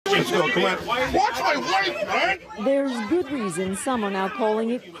Let's go, come on. Watch my wife, man! There's good reason some are now calling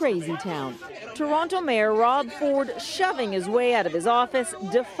it Crazy Town. Toronto Mayor Rob Ford shoving his way out of his office,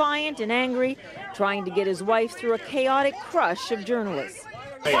 defiant and angry, trying to get his wife through a chaotic crush of journalists.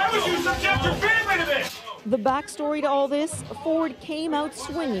 Why would you subject your family to this? The backstory to all this, Ford came out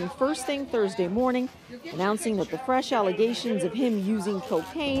swinging first thing Thursday morning, announcing that the fresh allegations of him using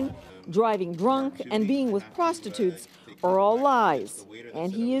cocaine, driving drunk, and being with prostitutes are all lies,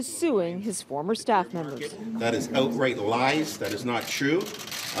 and he is suing his former staff members. That is outright lies. That is not true.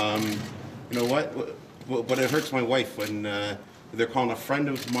 You know what? But it hurts my wife when they're calling a friend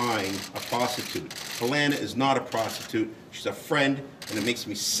of mine a prostitute. Helena is not a prostitute. She's a friend, and it makes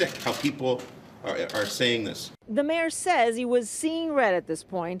me sick how people are saying this. The mayor says he was seeing red at this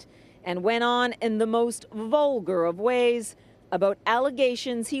point and went on in the most vulgar of ways about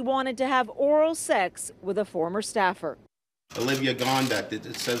allegations he wanted to have oral sex with a former staffer. Olivia Gondak,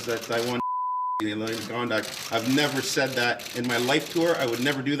 it says that I want Olivia Gondak. I've never said that in my life to her. I would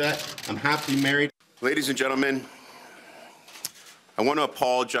never do that. I'm happily married. Ladies and gentlemen, I want to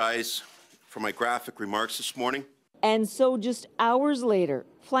apologize for my graphic remarks this morning. And so just hours later,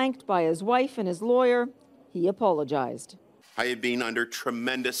 flanked by his wife and his lawyer, he apologized. I have been under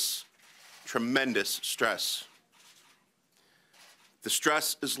tremendous stress. The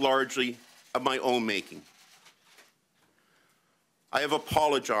stress is largely of my own making. I have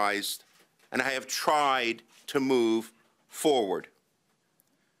apologized and I have tried to move forward.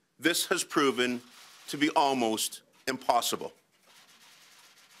 This has proven to be almost impossible.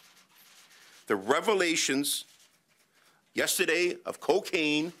 The revelations yesterday of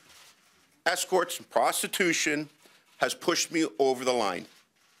cocaine, escorts, and prostitution has pushed me over the line.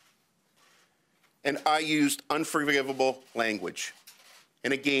 And I used unforgivable language.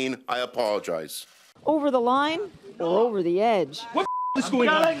 And again, I apologize. Over the line or over the edge? What is going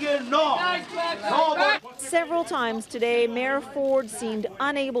on? Several times today, Mayor Ford seemed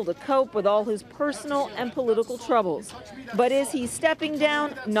unable to cope with all his personal and political troubles. But is he stepping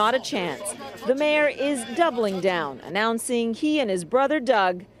down? Not a chance. The mayor is doubling down, announcing he and his brother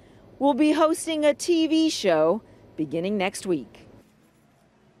Doug will be hosting a TV show beginning next week.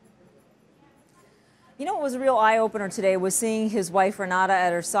 You know what was a real eye-opener today was seeing his wife Renata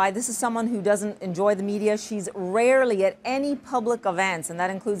at her side. This is someone who doesn't enjoy the media. She's rarely at any public events, and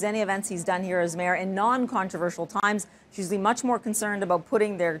that includes any events he's done here as mayor in non-controversial times. She's usually much more concerned about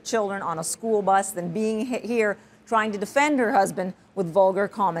putting their children on a school bus than being here trying to defend her husband with vulgar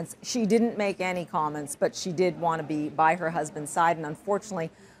comments. She didn't make any comments, but she did want to be by her husband's side and unfortunately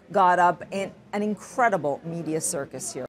got up in an incredible media circus here.